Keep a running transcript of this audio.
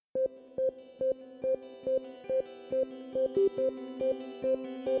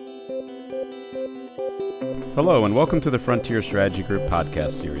Hello, and welcome to the Frontier Strategy Group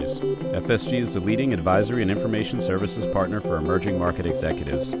podcast series. FSG is the leading advisory and information services partner for emerging market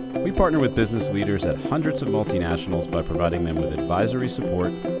executives. We partner with business leaders at hundreds of multinationals by providing them with advisory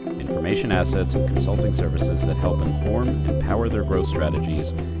support, information assets, and consulting services that help inform and power their growth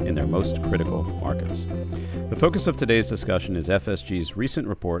strategies in their most critical markets. The focus of today's discussion is FSG's recent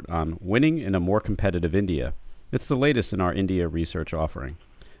report on winning in a more competitive India. It's the latest in our India research offering.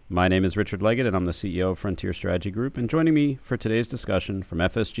 My name is Richard Leggett, and I'm the CEO of Frontier Strategy Group. And joining me for today's discussion from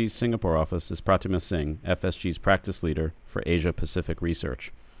FSG's Singapore office is Pratima Singh, FSG's practice leader for Asia Pacific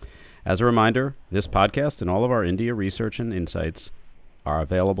Research. As a reminder, this podcast and all of our India research and insights are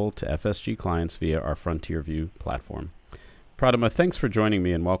available to FSG clients via our Frontier View platform. Pratima, thanks for joining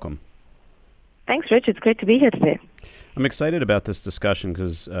me and welcome. Thanks, Rich. It's great to be here today. I'm excited about this discussion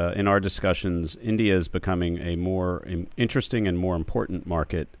because in our discussions, India is becoming a more interesting and more important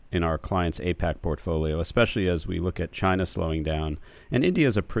market in our clients' APAC portfolio, especially as we look at China slowing down. And India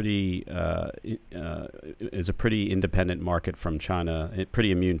is a pretty independent market from China,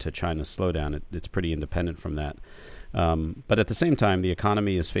 pretty immune to China's slowdown. It's pretty independent from that. But at the same time, the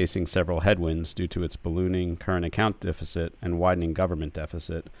economy is facing several headwinds due to its ballooning current account deficit and widening government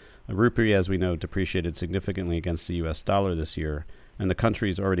deficit. The rupee, as we know, depreciated significantly against the U.S. dollar this year, and the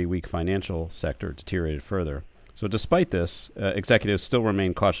country's already weak financial sector deteriorated further. So despite this, executives still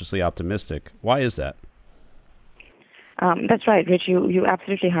remain cautiously optimistic. Why is that? That's right, Rich. You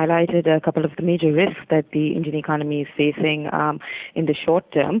absolutely highlighted a couple of the major risks that the Indian economy is facing in the short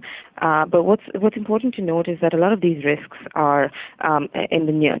term. But what's important to note is that a lot of these risks are in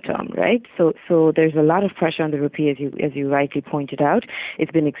the near term, right? So there's a lot of pressure on the rupee, as you rightly pointed out.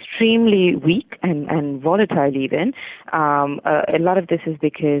 It's been extremely weak and volatile even. A lot of this is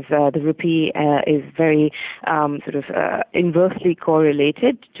because the rupee is very inversely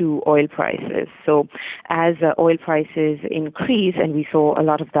correlated to oil prices. So as oil prices increase, and we saw a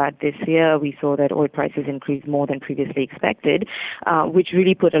lot of that this year, we saw that oil prices increased more than previously expected, which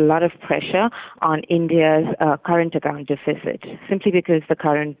really put a lot of pressure on India's current account deficit, simply because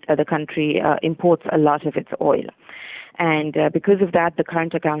the country imports a lot of its oil. And because of that, the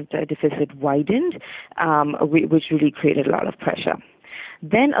current account deficit widened, which really created a lot of pressure.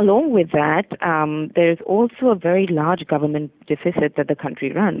 Then along with that, there's also a very large government deficit that the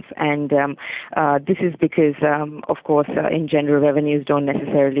country runs. And this is because, of course, in general, revenues don't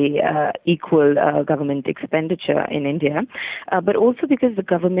necessarily equal government expenditure in India, but also because the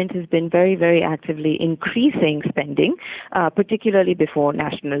government has been very, very actively increasing spending, particularly before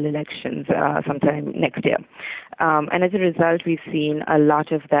national elections sometime next year. And as a result, we've seen a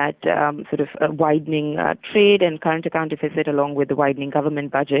lot of that widening trade and current account deficit along with the widening government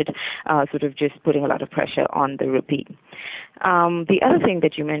budget just putting a lot of pressure on the rupee. The other thing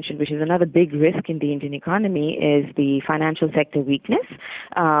that you mentioned, which is another big risk in the Indian economy, is the financial sector weakness.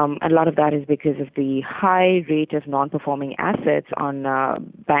 A lot of that is because of the high rate of non-performing assets on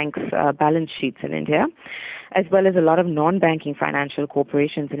banks' balance sheets in India, as well as a lot of non-banking financial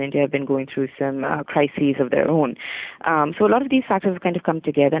corporations in India have been going through some crises of their own. So a lot of these factors have kind of come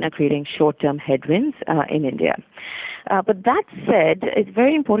together and are creating short-term headwinds in India. But that said, it's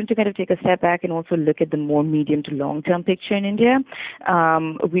very important to kind of take a step back and also look at the more medium to long-term picture in India.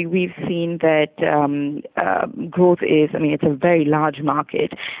 We've seen that growth it's a very large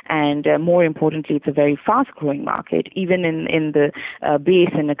market, and more importantly, it's a very fast-growing market. Even in the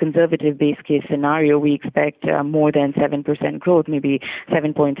base, in a conservative base case scenario, we expect more than 7% growth, maybe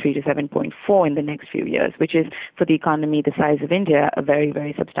 7.3 to 7.4 in the next few years, which is, for the economy the size of India, a very,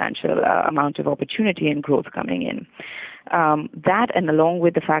 very substantial amount of opportunity and growth coming in. That, and along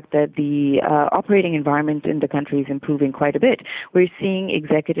with the fact that the operating environment in the country is improving quite a bit, we're seeing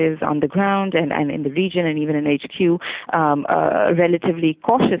executives on the ground and in the region and even in HQ relatively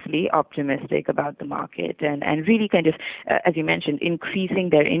cautiously optimistic about the market and really kind of, as you mentioned, increasing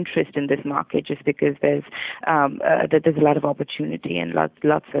their interest in this market just because there's a lot of opportunity and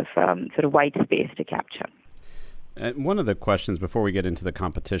lots of white space to capture. One of the questions before we get into the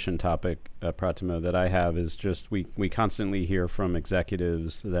competition topic, Pratima, that I have is just we constantly hear from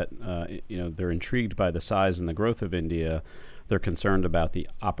executives that they're intrigued by the size and the growth of India. They're concerned about the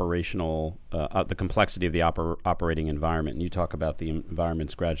operational, the complexity of the operating environment. And you talk about the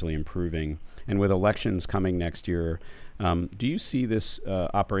environment's gradually improving. And with elections coming next year, do you see this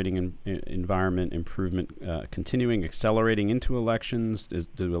operating environment improvement continuing, accelerating into elections?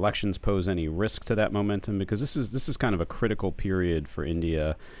 Do elections pose any risk to that momentum? Because this is kind of a critical period for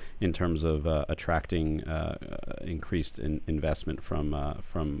India in terms of attracting increased investment from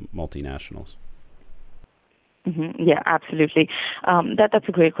multinationals. Yeah, absolutely. That's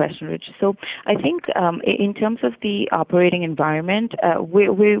a great question, Rich. So I think in terms of the operating environment,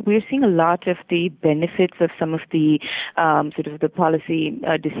 we're seeing a lot of the benefits of some of the sort of the policy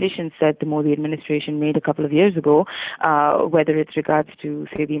decisions that the Modi administration made a couple of years ago, whether it's regards to,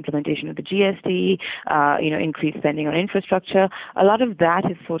 say, the implementation of the GST, increased spending on infrastructure. A lot of that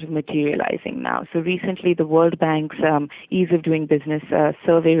is sort of materializing now. So recently, the World Bank's Ease of Doing Business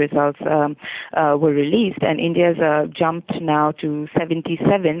survey results were released, and India's jumped now to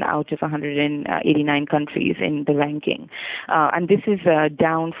 77 out of 189 countries in the ranking. And this is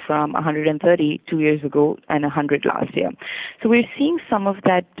down from 130 2 years ago and 100 last year. So we're seeing some of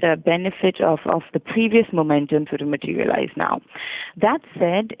that benefit of the previous momentum sort of materialize now. That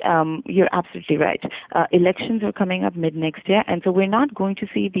said, you're absolutely right. Elections are coming up mid-next year, and so we're not going to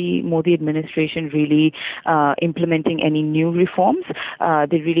see the Modi administration really implementing any new reforms. They're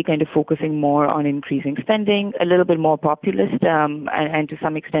really kind of focusing more on increasing spending, a little bit more populist, and to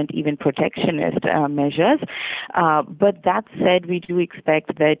some extent even protectionist measures. But that said, we do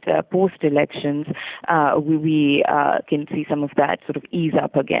expect that post-elections we can see some of that sort of ease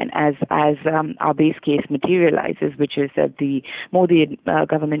up again as our base case materializes, which is that the Modi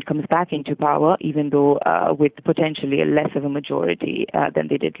government comes back into power, even though with potentially less of a majority than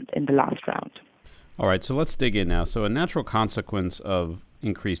they did in the last round. All right, so let's dig in now. So a natural consequence of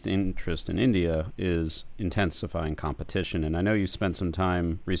increased interest in India is intensifying competition. And I know you spent some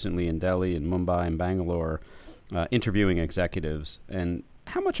time recently in Delhi and Mumbai and Bangalore interviewing executives. And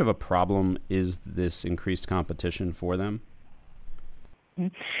how much of a problem is this increased competition for them?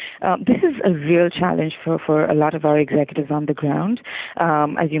 This is a real challenge for a lot of our executives on the ground.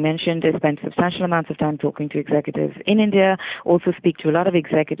 As you mentioned, I spent substantial amounts of time talking to executives in India, also speak to a lot of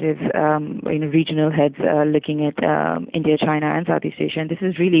executives, regional heads looking at India, China, and Southeast Asia. And this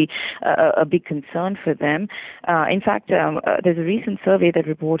is really a big concern for them. In fact, there's a recent survey that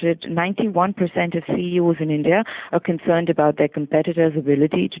reported 91% of CEOs in India are concerned about their competitors'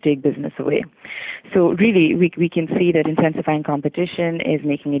 ability to take business away. So really, we can see that intensifying competition is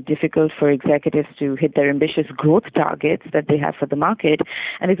making it difficult for executives to hit their ambitious growth targets that they have for the market,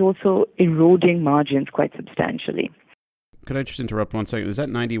 and it's also eroding margins quite substantially. Could I just interrupt 1 second? Is that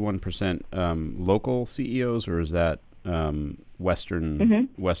 91% local CEOs, or is that Western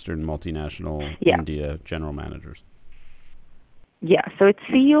multinational India general managers? Yeah, so it's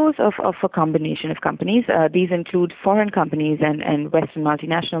CEOs of a combination of companies. These include foreign companies and Western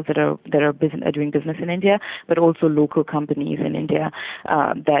multinationals that are doing business in India, but also local companies in India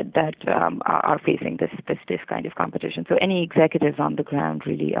that are facing this kind of competition. So any executives on the ground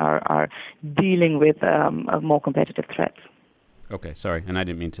really are dealing with more competitive threats. Okay, sorry, and I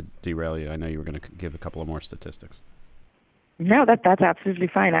didn't mean to derail you. I know you were going to give a couple of more statistics. No, that's absolutely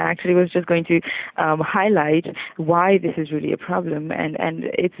fine. I actually was just going to highlight why this is really a problem, and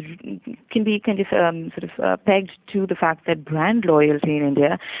it can be kind of pegged to the fact that brand loyalty in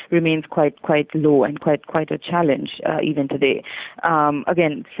India remains quite low and quite a challenge even today.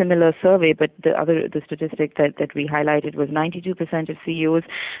 Again, similar survey, but the statistic that we highlighted was 92% of CEOs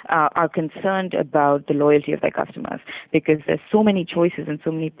are concerned about the loyalty of their customers, because there's so many choices and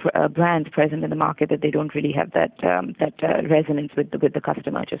so many brands present in the market that they don't really have that resonance with the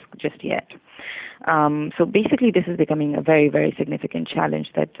customer just yet. So basically, this is becoming a very, very significant challenge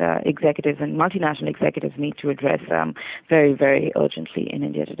that executives and multinational executives need to address very, very urgently in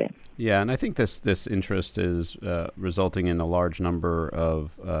India today. Yeah, and I think this interest is resulting in a large number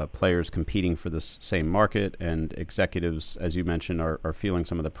of players competing for this same market, and executives, as you mentioned, are feeling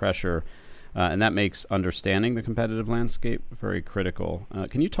some of the pressure. And that makes understanding the competitive landscape very critical.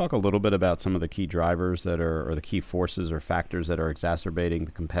 Can you talk a little bit about some of the key drivers or the key forces or factors that are exacerbating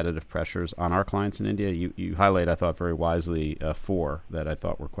the competitive pressures on our clients in India? You highlight, I thought, very wisely, 4 that I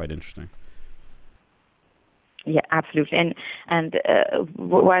thought were quite interesting. Yeah, absolutely. And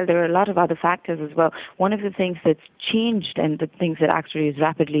while there are a lot of other factors as well, one of the things that's changed and the things that actually is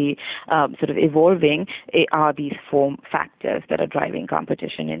rapidly sort of evolving are these 4 factors that are driving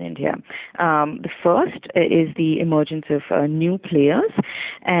competition in India. The first is the emergence of new players,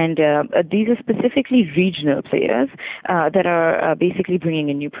 and these are specifically regional players that are basically bringing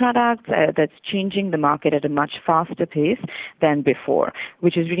in new products that's changing the market at a much faster pace than before,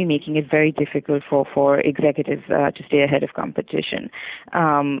 which is really making it very difficult for executives initiatives to stay ahead of competition.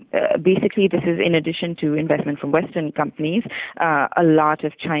 Basically, this is in addition to investment from Western companies. A lot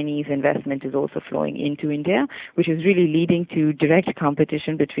of Chinese investment is also flowing into India, which is really leading to direct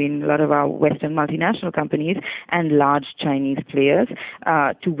competition between a lot of our Western multinational companies and large Chinese players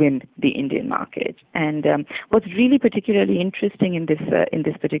to win the Indian market. And what's really particularly interesting in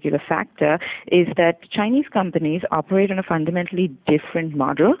this particular factor is that Chinese companies operate on a fundamentally different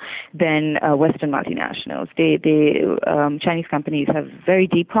model than Western multinationals. Chinese companies have very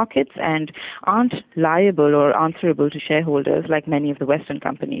deep pockets and aren't liable or answerable to shareholders like many of the Western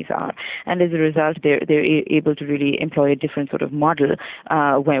companies are. And as a result, they're able to really employ a different sort of model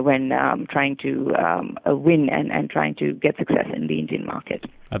when trying to win and trying to get success in the Indian market.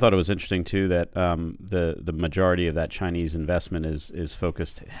 I thought it was interesting too that the majority of that Chinese investment is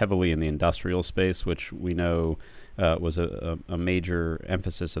focused heavily in the industrial space, which we know was a major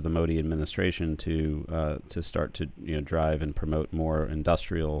emphasis of the Modi administration to start to drive and promote more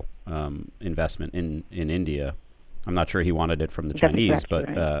industrial investment in India. I'm not sure he wanted it from the Chinese,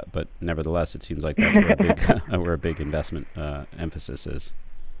 but nevertheless, it seems like that's where a big investment emphasis is.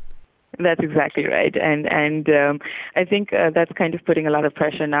 That's exactly right. And I think that's kind of putting a lot of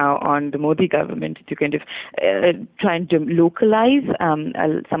pressure now on the Modi government to kind of try and localize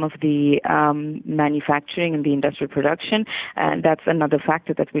some of the manufacturing and the industrial production. And that's another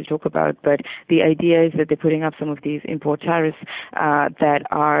factor that we'll talk about. But the idea is that they're putting up some of these import tariffs that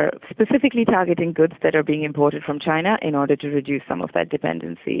are specifically targeting goods that are being imported from China in order to reduce some of that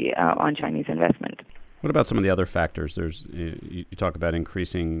dependency on Chinese investment. What about some of the other factors? You talk about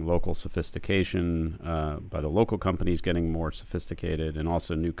increasing local sophistication by the local companies getting more sophisticated, and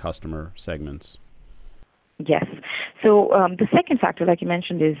also new customer segments. Yes. So the second factor, like you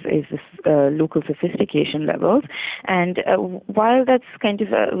mentioned, is this local sophistication levels. And while that's kind of,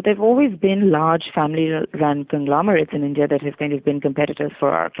 there have always been large family-run conglomerates in India that have kind of been competitors for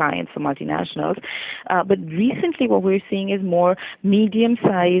our clients, for multinationals. But recently what we're seeing is more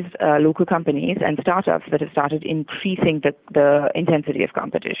medium-sized local companies and startups that have started increasing the intensity of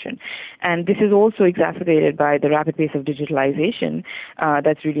competition. And this is also exacerbated by the rapid pace of digitalization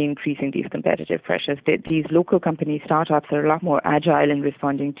that's really increasing these competitive pressures. These local companies, startups, are a lot more agile in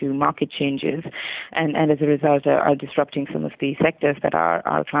responding to market changes, and as a result are disrupting some of the sectors that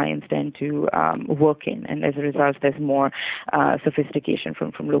our clients tend to work in. And as a result, there's more sophistication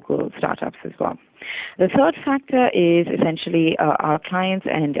from local startups as well. The third factor is essentially our clients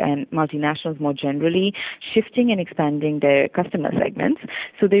and multinationals more generally shifting and expanding their customer segments.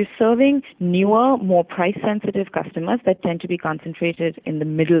 So they're serving newer, more price-sensitive customers that tend to be concentrated in the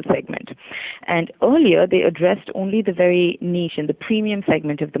middle segment. And earlier, they addressed only the very niche and the premium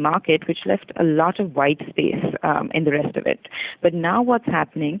segment of the market, which left a lot of white space in the rest of it. But now what's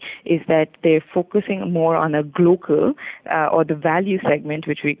happening is that they're focusing more on a global or the value segment,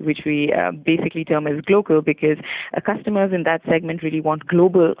 which we basically term as global, because customers in that segment really want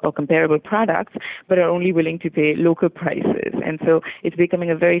global or comparable products, but are only willing to pay local prices. And so it's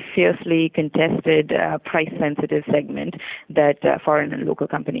becoming a very fiercely contested, price-sensitive segment that foreign and local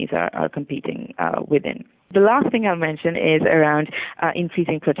companies are competing within. The last thing I'll mention is around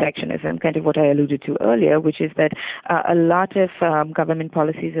increasing protectionism, kind of what I alluded to earlier, which is that a lot of government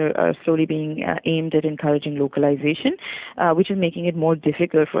policies are slowly being aimed at encouraging localization, which is making it more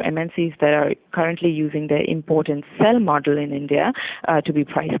difficult for MNCs that are currently using their import and sell model in India to be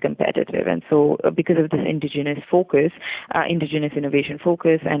price competitive. And so because of this indigenous focus, indigenous innovation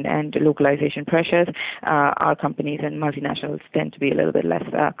focus and localization pressures, our companies and multinationals tend to be a little bit less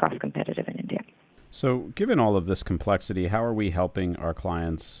cost competitive in India. So given all of this complexity, how are we helping our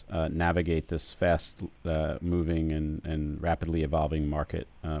clients navigate this fast moving and rapidly evolving market?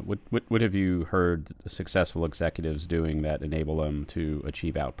 What have you heard successful executives doing that enable them to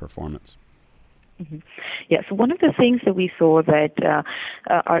achieve outperformance? Mm-hmm. Yeah, so one of the things that we saw that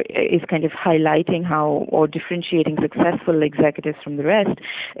is kind of highlighting how or differentiating successful executives from the rest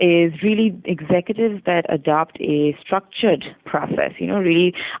is really executives that adopt a structured process,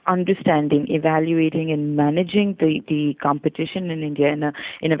 really understanding, evaluating, and managing the competition in India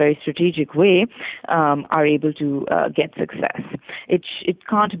in a very strategic way are able to get success. It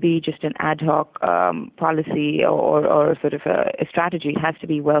can't be just an ad hoc policy or sort of a strategy. It has to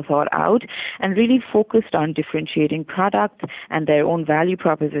be well thought out and really really focused on differentiating products and their own value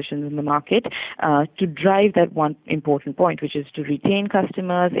propositions in the market to drive that one important point, which is to retain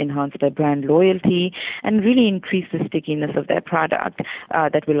customers, enhance their brand loyalty, and really increase the stickiness of their product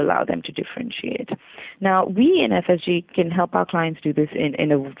that will allow them to differentiate. Now, we in FSG can help our clients do this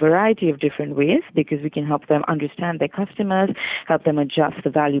in a variety of different ways, because we can help them understand their customers, help them adjust the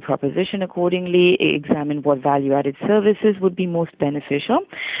value proposition accordingly, examine what value-added services would be most beneficial.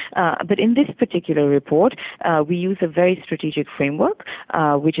 But in this particular report, we use a very strategic framework,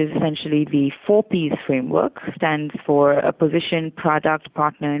 which is essentially the 4Ps framework, stands for a position, product,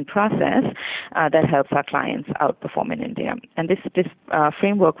 partner, and process, that helps our clients outperform in India. And this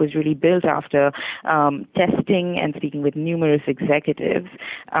framework was really built after testing and speaking with numerous executives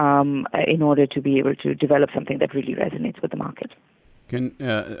in order to be able to develop something that really resonates with the market.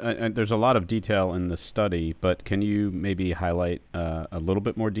 There's a lot of detail in the study, but can you maybe highlight a little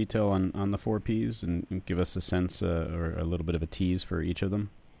bit more detail on the 4Ps and give us a sense or a little bit of a tease for each of them?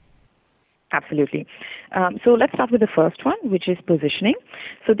 Absolutely. So let's start with the first one, which is positioning.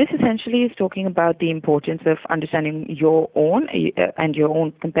 So this essentially is talking about the importance of understanding your own and your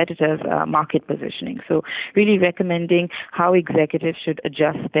own competitors' market positioning. So really recommending how executives should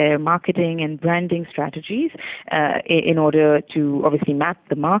adjust their marketing and branding strategies in order to obviously map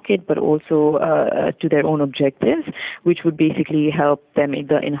the market, but also to their own objectives, which would basically help them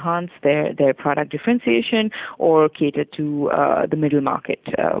either enhance their product differentiation or cater to the middle market,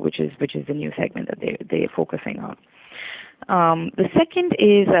 which is the new segment that they're focusing on. The second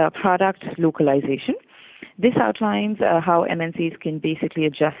is product localization. This outlines how MNCs can basically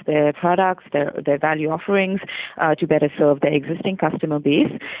adjust their products, their value offerings to better serve their existing customer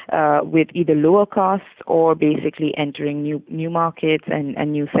base with either lower costs or basically entering new markets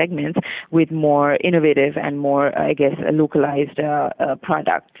and new segments with more innovative and more, localized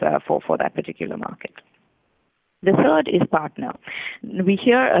products for that particular market. The third is partner. We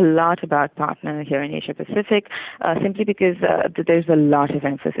hear a lot about partner here in Asia Pacific simply because there's a lot of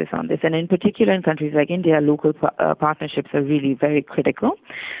emphasis on this. And in particular in countries like India, local partnerships are really very critical.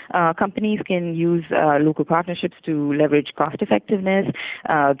 Companies can use local partnerships to leverage cost effectiveness,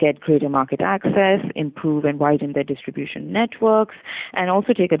 get greater market access, improve and widen their distribution networks, and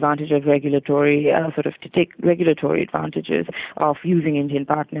also take advantage of regulatory advantages of using Indian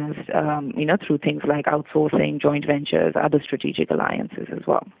partners, through things like outsourcing, joint ventures, other strategic alliances as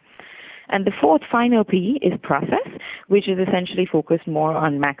well. And the fourth final P is process, which is essentially focused more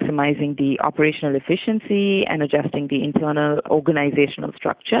on maximizing the operational efficiency and adjusting the internal organizational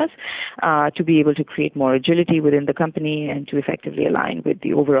structures to be able to create more agility within the company and to effectively align with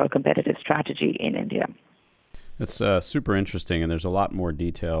the overall competitive strategy in India. That's super interesting, and there's a lot more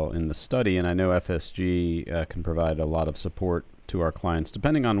detail in the study, and I know FSG can provide a lot of support to our clients,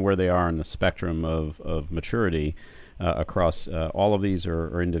 depending on where they are in the spectrum of maturity across all of these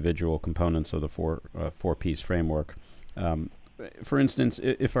or individual components of the 4Ps framework. For instance,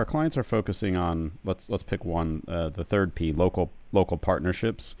 if our clients are focusing on, let's pick one, the third P, local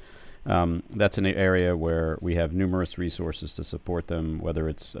partnerships. That's an area where we have numerous resources to support them, whether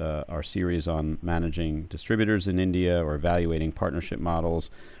it's our series on managing distributors in India or evaluating partnership models,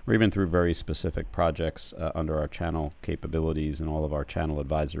 or even through very specific projects under our channel capabilities and all of our channel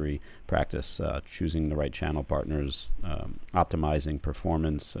advisory practice, choosing the right channel partners, optimizing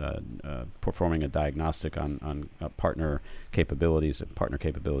performance, performing a diagnostic on partner capabilities, partner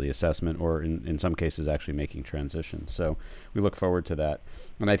capability assessment, or in some cases actually making transitions. So we look forward to that.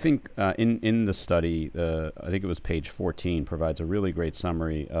 And I think in the study, I think it was page 14, provides a really great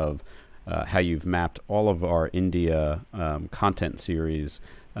summary of how you've mapped all of our India content series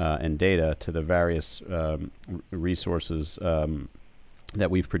and data to the various resources that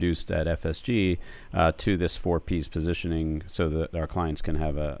we've produced at FSG to this 4Ps positioning, so that our clients can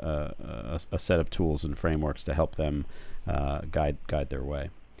have a set of tools and frameworks to help them guide their way.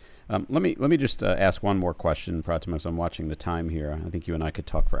 Let me just ask one more question, Pratima, as I'm watching the time here. I think you and I could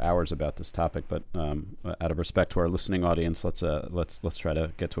talk for hours about this topic, but out of respect to our listening audience, let's try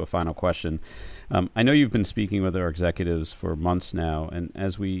to get to a final question. I know you've been speaking with our executives for months now, and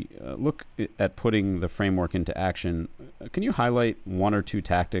as we look at putting the framework into action, can you highlight one or two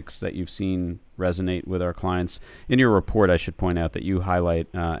tactics that you've seen resonate with our clients? In your report, I should point out that you highlight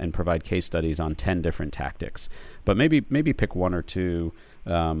and provide case studies on 10 different tactics, but maybe pick one or two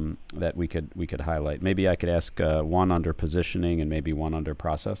that we could highlight. Maybe I could ask one under positioning and maybe one under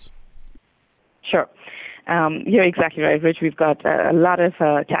process. Sure. You're exactly right, Rich. We've got a lot of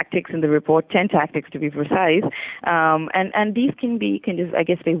tactics in the report, 10 tactics to be precise. And these can just, I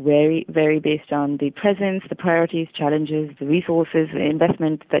guess, they vary based on the presence, the priorities, challenges, the resources, the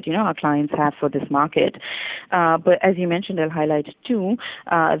investment that, our clients have for this market. But as you mentioned, I'll highlight two.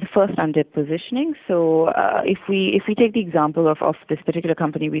 The first, under positioning. So if we take the example of this particular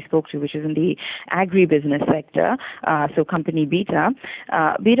company we spoke to, which is in the agribusiness sector, so company Beta.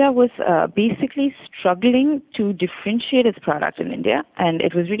 Beta was basically struggling to differentiate its product in India, and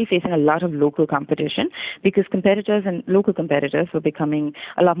it was really facing a lot of local competition because competitors and local competitors were becoming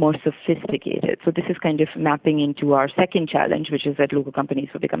a lot more sophisticated. So this is kind of mapping into our second challenge, which is that local companies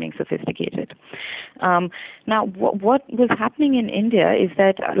were becoming sophisticated. Now, what was happening in India is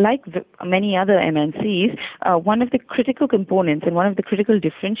that, like many other MNCs, one of the critical components and one of the critical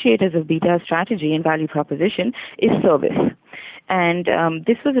differentiators of Beta's strategy and value proposition is service. And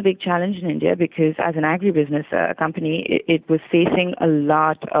this was a big challenge in India because as an agribusiness company, it was facing a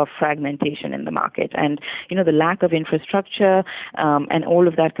lot of fragmentation in the market. And, the lack of infrastructure and all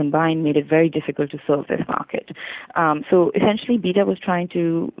of that combined made it very difficult to serve this market. So essentially, Beta was trying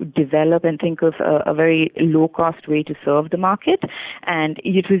to develop and think of a very low-cost way to serve the market. And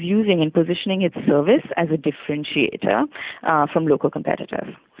it was using and positioning its service as a differentiator from local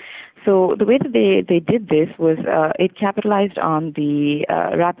competitors. So the way that they did this was it capitalized on the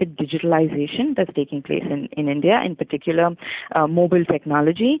rapid digitalization that's taking place in India. In particular, mobile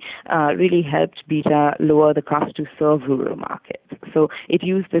technology really helped Beta lower the cost to serve rural markets. So it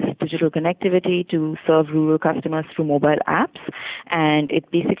used this digital connectivity to serve rural customers through mobile apps, and it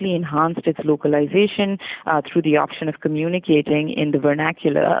basically enhanced its localization through the option of communicating in the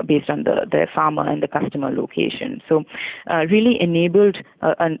vernacular based on the farmer and the customer location. So really enabled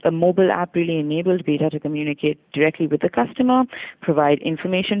a mobile app really enabled Beta to communicate directly with the customer, provide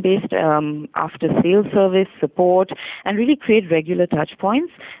information-based after-sales service, support, and really create regular touch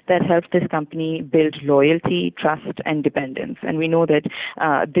points that help this company build loyalty, trust, and dependence. And we know that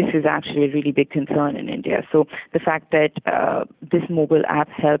this is actually a really big concern in India. So the fact that this mobile app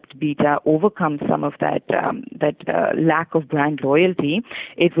helped Beta overcome some of that lack of brand loyalty,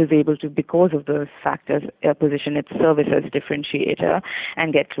 it was able to, because of those factors, position its service as differentiator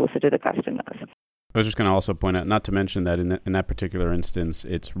and get closer to the customers. I was just going to also point out, not to mention that in that particular instance,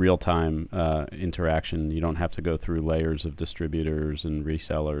 it's real-time interaction. You don't have to go through layers of distributors and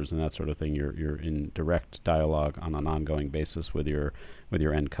resellers and that sort of thing. You're in direct dialogue on an ongoing basis with your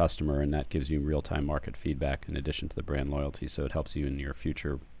end customer, and that gives you real-time market feedback in addition to the brand loyalty. So it helps you in your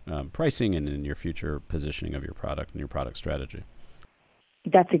future pricing and in your future positioning of your product and your product strategy.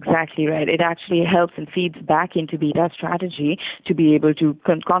 That's exactly right. It actually helps and feeds back into Beta's strategy to be able to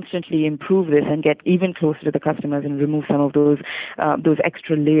constantly improve this and get even closer to the customers and remove some of those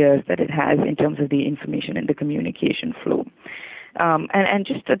extra layers that it has in terms of the information and the communication flow. And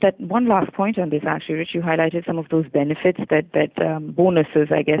just that one last point on this, actually, Rich, you highlighted some of those benefits that bonuses,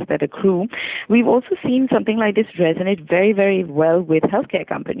 I guess, that accrue. We've also seen something like this resonate very, very well with healthcare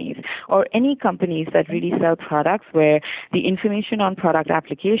companies or any companies that really sell products where the information on product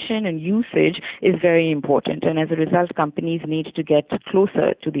application and usage is very important. And as a result, companies need to get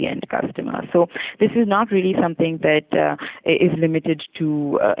closer to the end customer. So this is not really something that is limited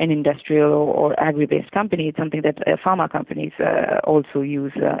to an industrial or agri-based company. It's something that pharma companies also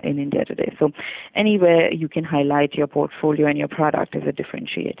use in India today. So anywhere you can highlight your portfolio and your product as a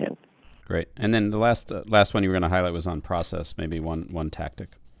differentiator. Great. And then the last one you were going to highlight was on process, maybe one tactic.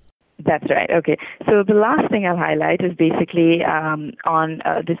 That's right. Okay. So the last thing I'll highlight is basically on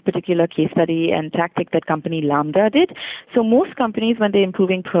this particular case study and tactic that company Lambda did. So most companies, when they're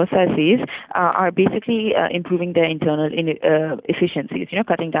improving processes, are basically improving their internal efficiencies,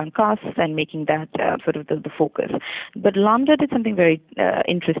 cutting down costs and making that sort of the focus. But Lambda did something very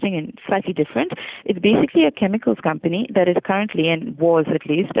interesting and slightly different. It's basically a chemicals company that is currently, and was at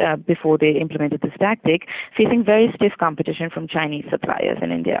least before they implemented this tactic, facing very stiff competition from Chinese suppliers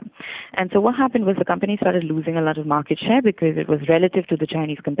in India. And so what happened was the company started losing a lot of market share because it was relative to the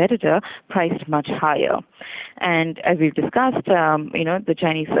Chinese competitor priced much higher. And as we've discussed, the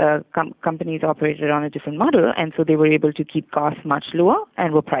Chinese companies operated on a different model, and so they were able to keep costs much lower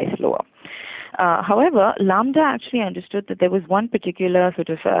and were priced lower. However, Lambda actually understood that there was one particular sort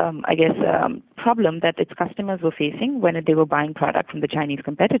of, problem that its customers were facing when they were buying product from the Chinese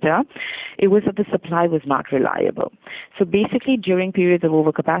competitor. It was that the supply was not reliable. So basically, during periods of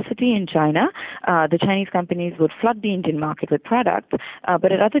overcapacity in China, the Chinese companies would flood the Indian market with product,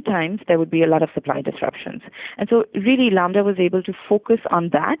 but at other times there would be a lot of supply disruptions. And so really Lambda was able to focus on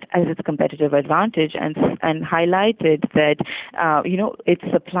that as its competitive advantage and highlighted that, its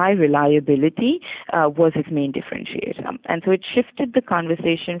supply reliability was its main differentiator. And so it shifted the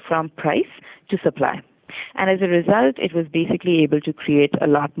conversation from price to supply. And as a result, it was basically able to create a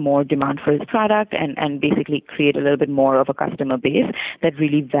lot more demand for its product and basically create a little bit more of a customer base that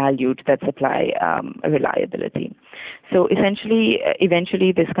really valued that supply reliability. So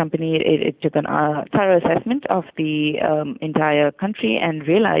eventually this company, it took a thorough assessment of the entire country and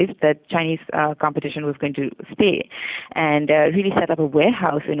realized that Chinese competition was going to stay, and really set up a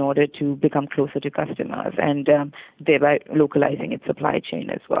warehouse in order to become closer to customers and thereby localizing its supply chain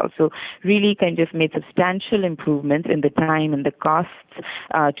as well. So really kind of made substantial improvements in the time and the costs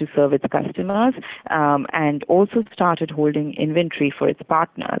to serve its customers, and also started holding inventory for its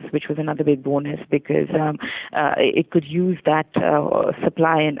partners, which was another big bonus because it could use that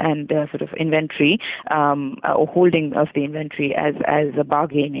supply and sort of inventory or holding of the inventory as a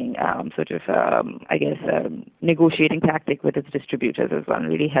bargaining negotiating tactic with its distributors as well, and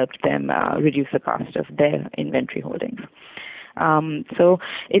really helped them reduce the cost of their inventory holdings. So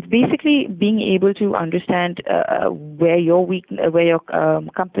it's basically being able to understand where your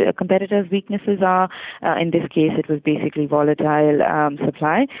competitors' weaknesses are. In this case, it was basically volatile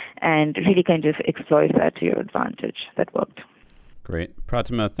supply, and really kind of exploit that to your advantage. That worked. Great.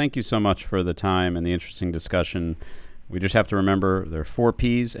 Pratima, thank you so much for the time and the interesting discussion. We just have to remember there are 4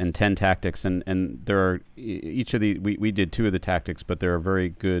 Ps and 10 tactics, and there are each of the, we did 2 of the tactics, but there are very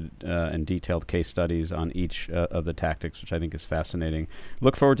good and detailed case studies on each of the tactics, which I think is fascinating.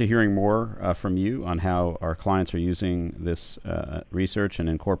 Look forward to hearing more from you on how our clients are using this research and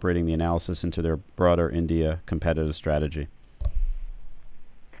incorporating the analysis into their broader India competitive strategy.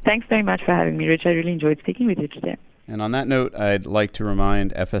 Thanks very much for having me, Rich. I really enjoyed speaking with you today. And on that note, I'd like to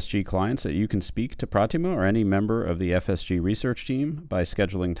remind FSG clients that you can speak to Pratima or any member of the FSG research team by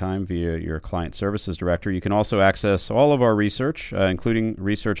scheduling time via your client services director. You can also access all of our research, including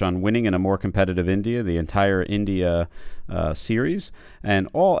research on winning in a more competitive India, the entire India series, and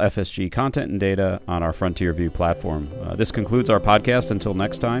all FSG content and data on our Frontier View platform. This concludes our podcast. Until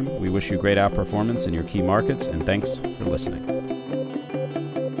next time, we wish you great outperformance in your key markets, and thanks for listening.